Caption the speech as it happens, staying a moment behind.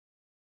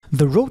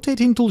The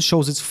rotating tool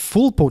shows its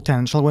full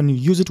potential when you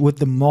use it with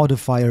the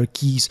modifier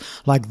keys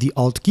like the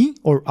Alt key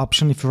or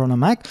Option if you're on a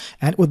Mac,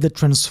 and with the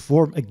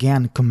Transform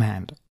Again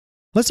command.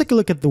 Let's take a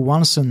look at the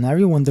one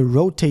scenario when the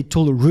rotate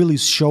tool really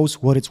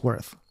shows what it's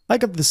worth. I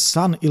got the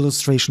sun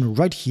illustration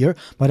right here,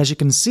 but as you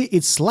can see,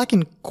 it's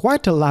lacking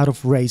quite a lot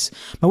of rays,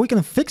 but we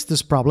can fix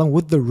this problem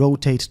with the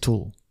rotate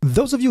tool.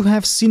 Those of you who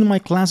have seen my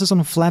classes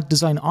on flat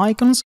design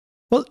icons,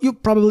 well, you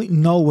probably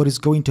know what is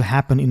going to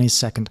happen in a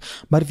second,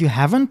 but if you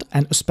haven't,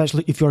 and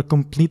especially if you are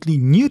completely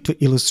new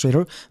to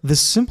Illustrator, this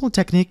simple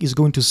technique is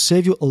going to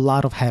save you a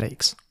lot of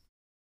headaches.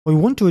 What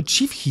we want to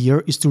achieve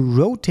here is to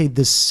rotate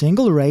this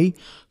single ray,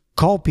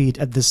 copy it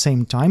at the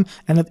same time,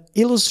 and let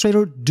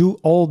Illustrator do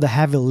all the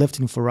heavy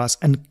lifting for us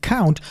and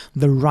count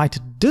the right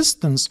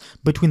distance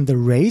between the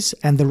rays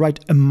and the right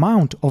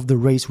amount of the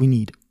rays we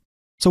need.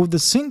 So with the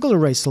single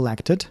ray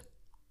selected,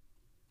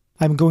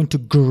 I'm going to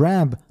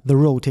grab the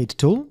rotate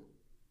tool,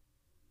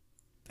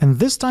 and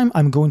this time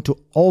I'm going to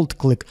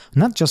Alt-click,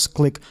 not just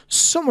click,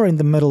 somewhere in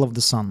the middle of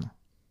the sun.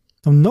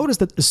 Now notice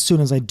that as soon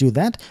as I do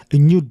that, a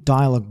new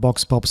dialog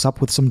box pops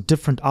up with some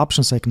different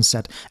options I can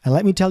set, and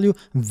let me tell you,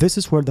 this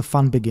is where the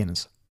fun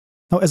begins.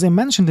 Now, as I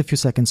mentioned a few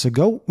seconds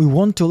ago, we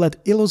want to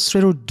let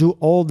Illustrator do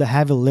all the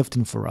heavy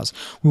lifting for us.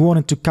 We want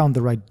it to count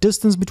the right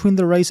distance between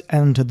the rays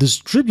and to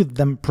distribute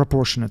them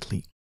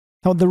proportionately.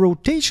 Now, the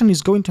rotation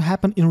is going to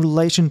happen in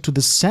relation to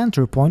the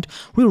center point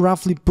we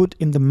roughly put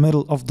in the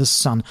middle of the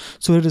sun,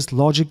 so it is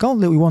logical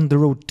that we want the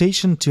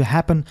rotation to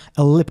happen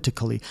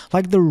elliptically,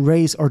 like the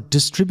rays are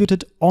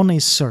distributed on a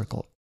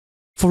circle.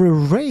 For a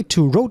ray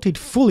to rotate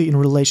fully in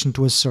relation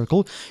to a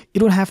circle,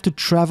 it would have to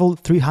travel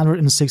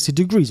 360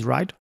 degrees,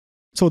 right?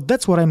 So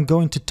that's what I'm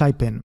going to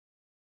type in.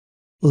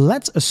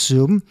 Let's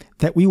assume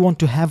that we want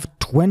to have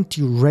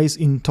 20 rays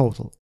in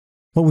total.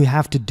 What we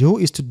have to do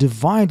is to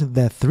divide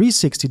the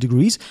 360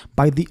 degrees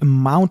by the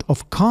amount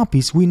of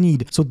copies we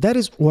need. So that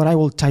is what I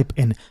will type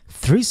in,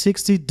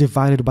 360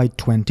 divided by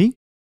 20,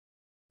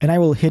 and I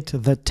will hit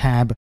the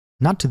tab,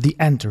 not the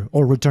enter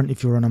or return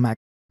if you're on a Mac,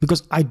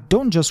 because I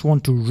don't just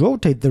want to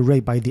rotate the ray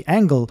by the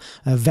angle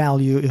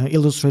value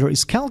Illustrator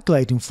is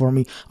calculating for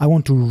me, I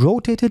want to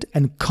rotate it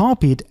and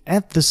copy it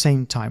at the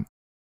same time.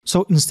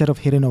 So instead of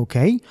hitting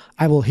OK,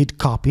 I will hit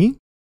copy.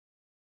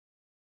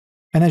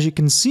 And as you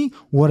can see,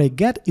 what I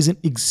get is an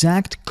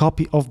exact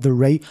copy of the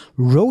ray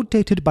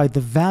rotated by the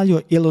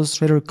value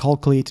Illustrator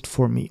calculated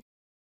for me.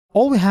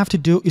 All we have to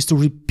do is to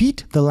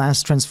repeat the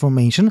last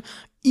transformation,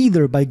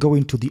 either by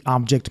going to the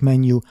Object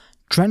menu,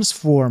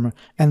 Transform,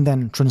 and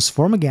then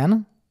Transform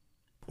Again,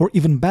 or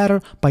even better,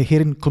 by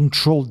hitting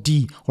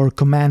Ctrl-D or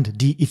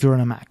Command-D if you're on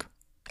a Mac.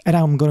 And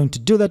I'm going to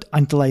do that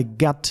until I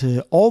get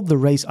all the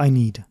rays I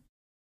need.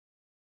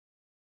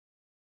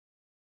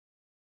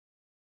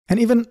 And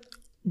even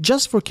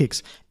just for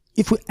kicks,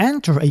 if we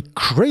enter a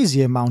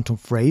crazy amount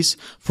of rays,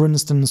 for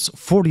instance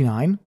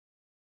 49,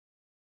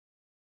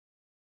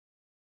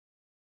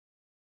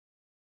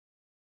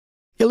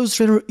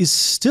 Illustrator is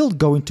still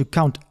going to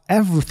count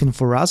everything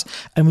for us,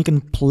 and we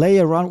can play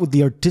around with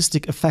the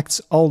artistic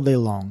effects all day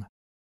long.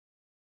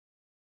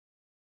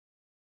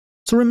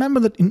 So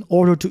remember that in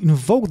order to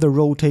invoke the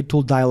Rotate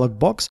tool dialog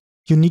box,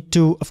 you need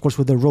to, of course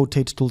with the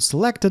Rotate tool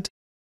selected,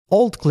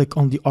 Alt-click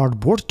on the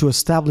artboard to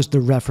establish the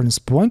reference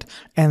point,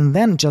 and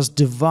then just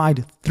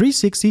divide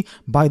 360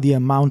 by the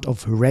amount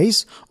of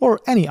rays or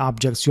any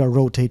objects you are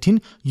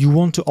rotating you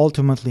want to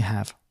ultimately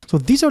have. So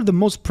these are the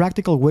most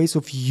practical ways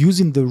of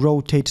using the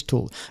Rotate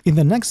tool. In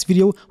the next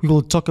video, we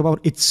will talk about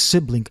its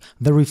sibling,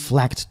 the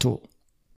Reflect tool.